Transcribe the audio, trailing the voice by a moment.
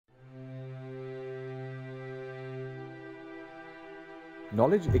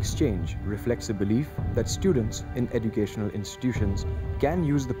Knowledge exchange reflects a belief that students in educational institutions can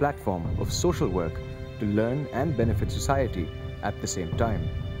use the platform of social work to learn and benefit society at the same time.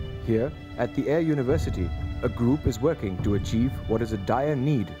 Here, at the Air University, a group is working to achieve what is a dire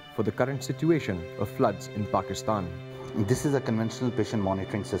need for the current situation of floods in Pakistan. This is a conventional patient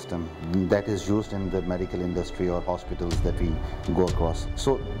monitoring system that is used in the medical industry or hospitals that we go across.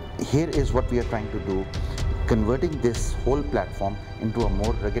 So here is what we are trying to do, converting this whole platform into a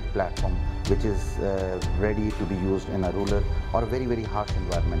more rugged platform which is ready to be used in a rural or very harsh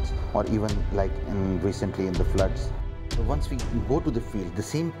environments, or even like recently in the floods. So once we go to the field, the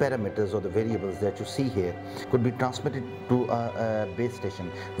same parameters or the variables that you see here could be transmitted to a base station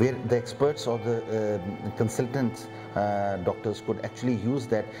where the experts or the consultants, doctors could actually use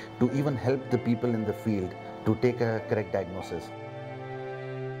that to even help the people in the field to take a correct diagnosis.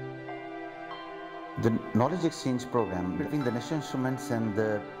 The knowledge exchange program between the National Instruments and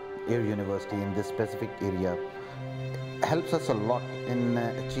the Air University in this specific area helps us a lot in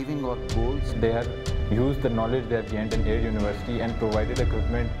achieving our goals. They have used the knowledge they have gained in Air University and provided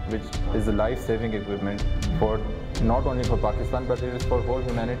equipment which is a life-saving equipment for not only for Pakistan but it is for whole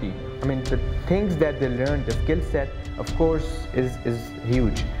humanity. I mean, the things that they learned, the skill set, of course, is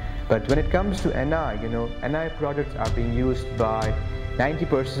huge. But when it comes to NI, NI products are being used by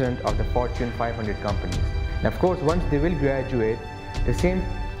 90% of the Fortune 500 companies. And of course, once they will graduate, the same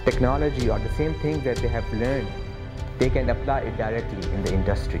technology or the same things that they have learned, they can apply it directly in the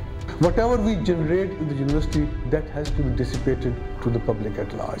industry. Whatever we generate in the university, that has to be dissipated to the public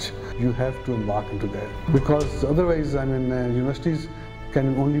at large. You have to embark into that, because otherwise, universities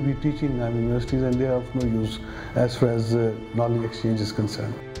can only be teaching universities, and they are of no use as far as knowledge exchange is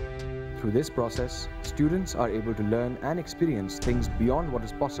concerned. Through this process, students are able to learn and experience things beyond what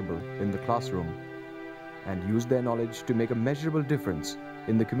is possible in the classroom and use their knowledge to make a measurable difference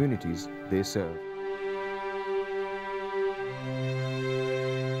in the communities they serve.